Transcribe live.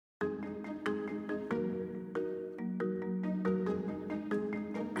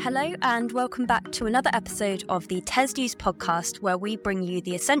Hello and welcome back to another episode of the TES News podcast, where we bring you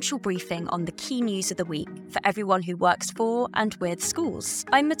the essential briefing on the key news of the week for everyone who works for and with schools.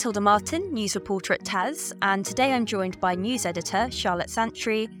 I'm Matilda Martin, news reporter at TES, and today I'm joined by news editor Charlotte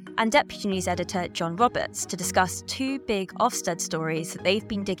Santry and deputy news editor John Roberts to discuss two big Ofsted stories that they've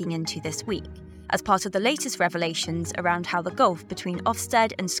been digging into this week, as part of the latest revelations around how the gulf between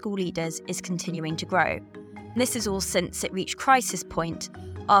Ofsted and school leaders is continuing to grow. This is all since it reached crisis point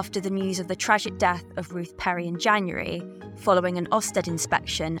after the news of the tragic death of Ruth Perry in January, following an Ofsted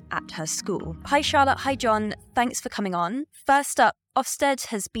inspection at her school. Hi Charlotte, hi John, thanks for coming on. First up, Ofsted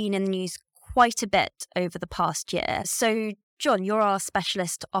has been in the news quite a bit over the past year. So John, you're our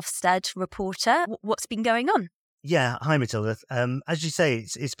specialist Ofsted reporter. What's been going on? Yeah, hi Matilda. As you say,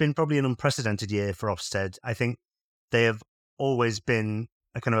 it's been probably an unprecedented year for Ofsted. I think they have always been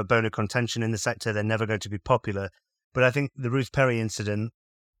a kind of a bone of contention in the sector. They're never going to be popular. But I think the Ruth Perry incident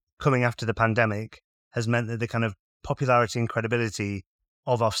coming after the pandemic has meant that the kind of popularity and credibility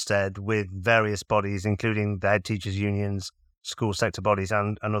of Ofsted with various bodies, including the head teachers' unions, school sector bodies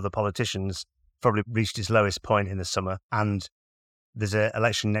and other politicians, probably reached its lowest point in the summer. And there's an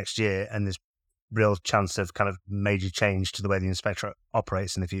election next year and there's real chance of kind of major change to the way the inspectorate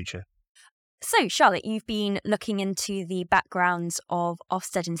operates in the future. So, Charlotte, you've been looking into the backgrounds of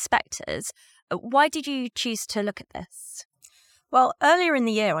Ofsted inspectors. Why did you choose to look at this? Well, earlier in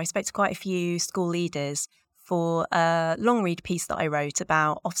the year, I spoke to quite a few school leaders for a long read piece that I wrote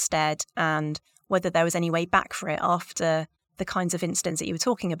about Ofsted and whether there was any way back for it after the kinds of incidents that you were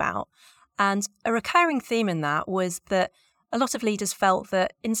talking about. And a recurring theme in that was that a lot of leaders felt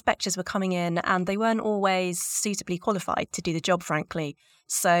that inspectors were coming in and they weren't always suitably qualified to do the job, frankly.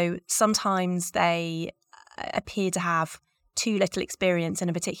 So sometimes they appear to have too little experience in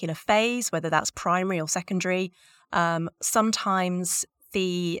a particular phase, whether that's primary or secondary. Sometimes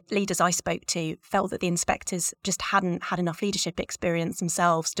the leaders I spoke to felt that the inspectors just hadn't had enough leadership experience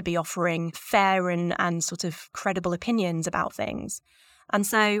themselves to be offering fair and sort of credible opinions about things. And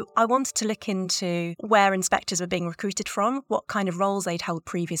so I wanted to look into where inspectors were being recruited from, what kind of roles they'd held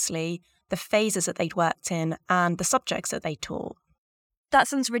previously, the phases that they'd worked in, and the subjects that they taught. That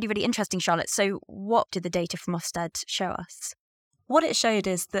sounds really, really interesting, Charlotte. So what did the data from Ofsted show us? What it showed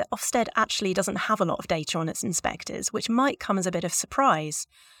is that Ofsted actually doesn't have a lot of data on its inspectors, which might come as a bit of surprise.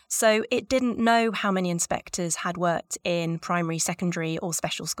 So it didn't know how many inspectors had worked in primary, secondary or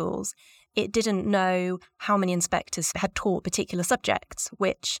special schools. It didn't know how many inspectors had taught particular subjects,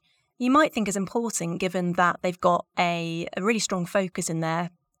 which you might think is important given that they've got a really strong focus in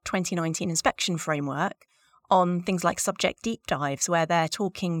their 2019 inspection framework on things like subject deep dives, where they're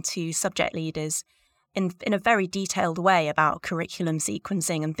talking to subject leaders in a very detailed way about curriculum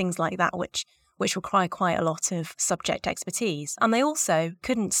sequencing and things like that, which require quite a lot of subject expertise. And they also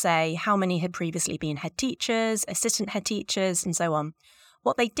couldn't say how many had previously been head teachers, assistant head teachers, and so on.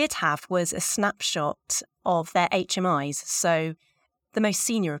 What they did have was a snapshot of their HMIs, so the most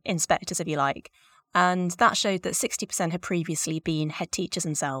senior inspectors, if you like, and that showed that 60% had previously been head teachers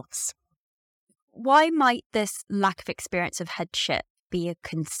themselves. Why might this lack of experience of headship be a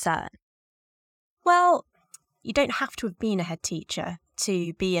concern? Well, you don't have to have been a head teacher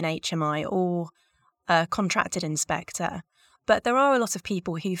to be an HMI or a contracted inspector, but there are a lot of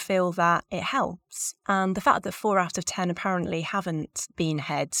people who feel that it helps. And the fact that 4 out of 10 apparently haven't been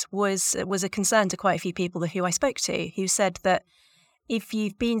heads was a concern to quite a few people who I spoke to, who said that if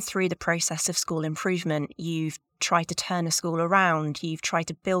you've been through the process of school improvement, you've tried to turn a school around, you've tried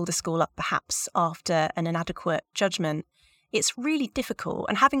to build a school up perhaps after an inadequate judgment, it's really difficult.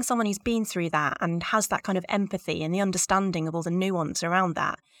 And having someone who's been through that and has that kind of empathy and the understanding of all the nuance around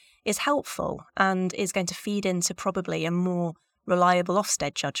that is helpful and is going to feed into probably a more reliable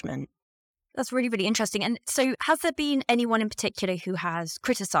Ofsted judgment. That's really, really interesting. And so has there been anyone in particular who has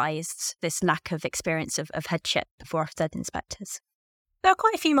criticised this lack of experience of headship for Ofsted inspectors? There are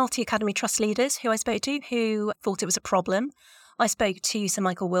quite a few multi-academy trust leaders who I spoke to who thought it was a problem. I spoke to Sir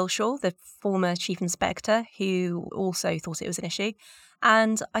Michael Wilshaw, the former chief inspector, who also thought it was an issue.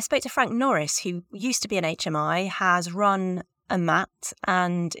 And I spoke to Frank Norris, who used to be an HMI, has run a MAT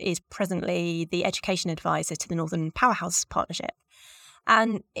and is presently the education advisor to the Northern Powerhouse Partnership.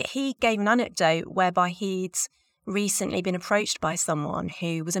 And he gave an anecdote whereby he'd recently been approached by someone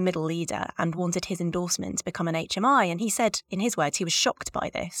who was a middle leader and wanted his endorsement to become an HMI. And he said, in his words, he was shocked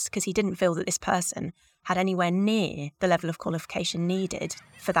by this because he didn't feel that this person had anywhere near the level of qualification needed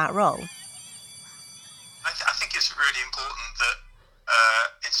for that role. I think it's really important that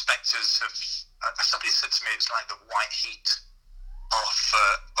inspectors have. Somebody said to me, it's like the white heat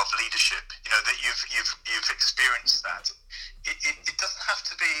of leadership. You know, that you've experienced that it doesn't have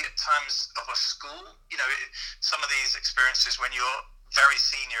to be at times of a school. Some of these experiences when you're very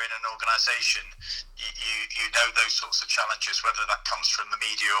senior in an organisation, you know those sorts of challenges, whether that comes from the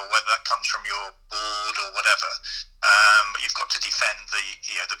media or whether that comes from your board or whatever. You've got to defend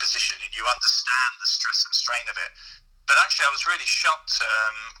the position, and you understand the stress and strain of it. But actually, I was really shocked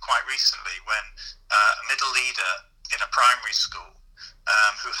quite recently when a middle leader in a primary school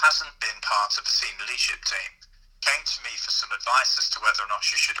who hasn't been part of the senior leadership team came to me for some advice as to whether or not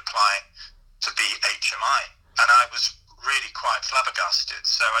she should apply to be HMI. And I was really quite flabbergasted.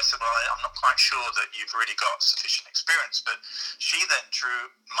 So I said, well, I'm not quite sure that you've really got sufficient experience. But she then drew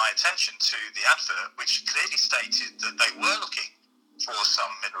my attention to the advert, which clearly stated that they were looking for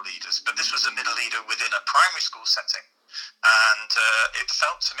some middle leaders. But this was a middle leader within a primary school setting. And it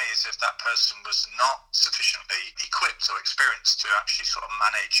felt to me as if that person was not sufficiently equipped or experienced to actually sort of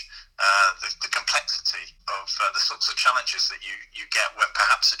manage the complexity of the sorts of challenges that you get when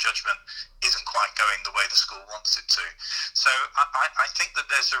perhaps a judgment isn't quite going the way the school wants it to. So I think that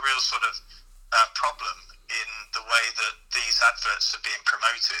there's a real sort of problem in the way that these adverts are being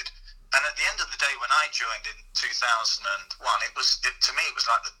promoted. And at the end of the day, when I joined in 2001, to me it was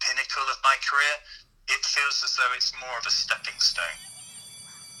like the pinnacle of my career. It feels as though it's more of a stepping stone.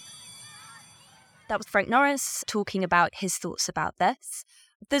 That was Frank Norris talking about his thoughts about this.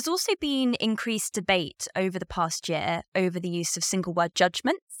 There's also been increased debate over the past year over the use of single word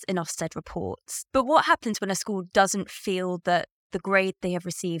judgments in Ofsted reports. But what happens when a school doesn't feel that the grade they have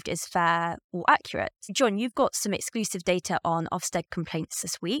received is fair or accurate? John, you've got some exclusive data on Ofsted complaints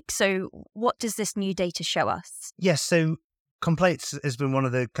this week. So what does this new data show us? Yes, so complaints has been one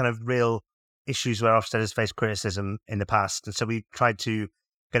of the kind of real issues where Ofsted has faced criticism in the past. And so we tried to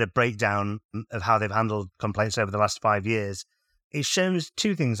get a breakdown of how they've handled complaints over the last 5 years. It shows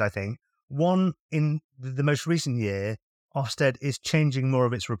two things, I think. One, in the most recent year, Ofsted is changing more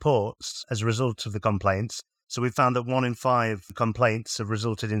of its reports as a result of the complaints. So we found that 1 in 5 complaints have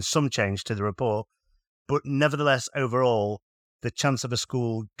resulted in some change to the report. But nevertheless, overall, the chance of a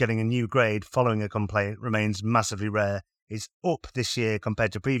school getting a new grade following a complaint remains massively rare. It's up this year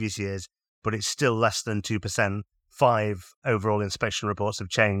compared to previous years, but it's still less than 2%. 5 overall inspection reports have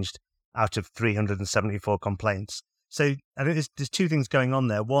changed out of 374 complaints. So I think there's two things going on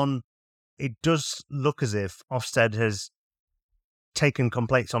there. One, it does look as if Ofsted has taken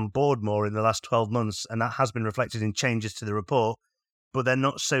complaints on board more in the last 12 months, and that has been reflected in changes to the report, but they're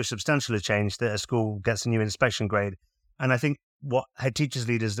not so substantial a change that a school gets a new inspection grade. And I think what head teachers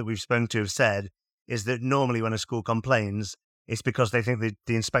leaders that we've spoken to have said is that normally when a school complains, it's because they think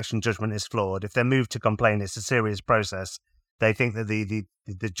the inspection judgment is flawed. If they're moved to complain, it's a serious process. They think that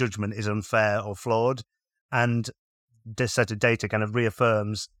the judgment is unfair or flawed. And this set of data kind of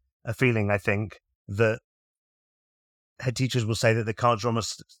reaffirms a feeling, I think, that head teachers will say that the cards are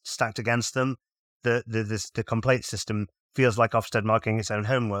almost stacked against them. The complaint system feels like Ofsted marking its own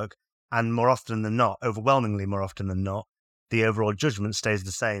homework. And more often than not, overwhelmingly more often than not, the overall judgment stays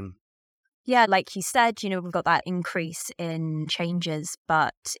the same. Yeah, like you said, we've got that increase in changes,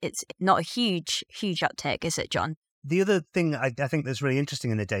 but it's not a huge uptick, is it, John? The other thing I think that's really interesting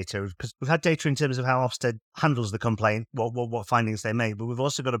in the data, because we've had data in terms of how Ofsted handles the complaint, what findings they make, but we've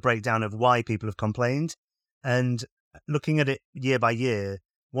also got a breakdown of why people have complained. And looking at it year by year,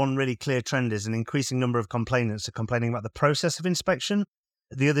 one really clear trend is an increasing number of complainants are complaining about the process of inspection.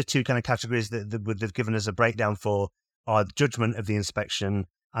 The other two kind of categories that they've given us a breakdown for are judgment of the inspection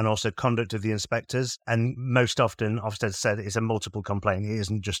and also conduct of the inspectors. And most often, Ofsted said it's a multiple complaint. It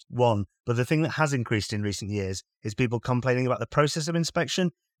isn't just one. But the thing that has increased in recent years is people complaining about the process of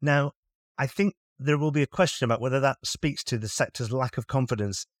inspection. Now, I think there will be a question about whether that speaks to the sector's lack of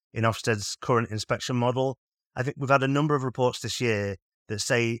confidence in Ofsted's current inspection model. I think we've had a number of reports this year that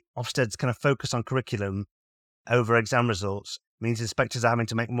say Ofsted's kind of focus on curriculum over exam results means inspectors are having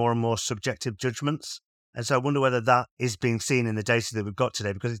to make more and more subjective judgments. And so I wonder whether that is being seen in the data that we've got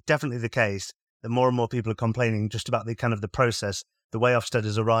today, because it's definitely the case that more and more people are complaining just about the kind of the process, the way Ofsted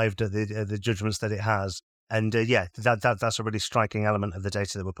has arrived at the judgments that it has. And that's a really striking element of the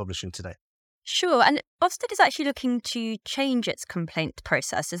data that we're publishing today. Sure. And Ofsted is actually looking to change its complaint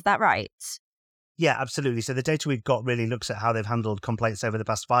process. Is that right? Yeah, absolutely. So the data we've got really looks at how they've handled complaints over the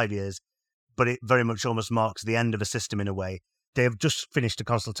past 5 years, but it very much almost marks the end of a system in a way. They have just finished a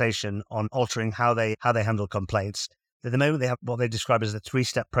consultation on altering how they handle complaints. At the moment, they have what they describe as a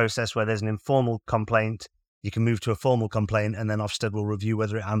 3-step process where there's an informal complaint, you can move to a formal complaint, and then Ofsted will review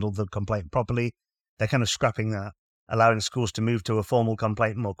whether it handled the complaint properly. They're kind of scrapping that, allowing schools to move to a formal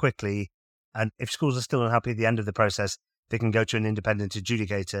complaint more quickly. And if schools are still unhappy at the end of the process, they can go to an independent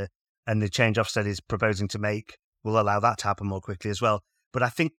adjudicator. And the change Ofsted is proposing to make will allow that to happen more quickly as well. But I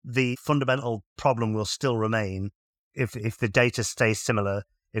think the fundamental problem will still remain if the data stays similar,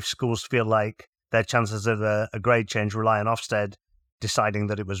 if schools feel like their chances of a grade change rely on Ofsted deciding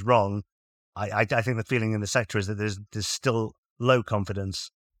that it was wrong. I think the feeling in the sector is that there's still low confidence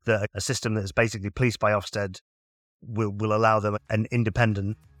that a system that is basically policed by Ofsted will allow them an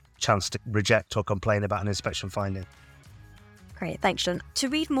independent chance to reject or complain about an inspection finding. Great, thanks, John. To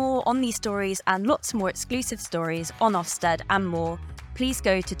read more on these stories and lots more exclusive stories on Ofsted and more, please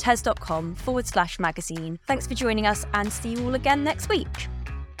go to tes.com/magazine. Thanks for joining us and see you all again next week.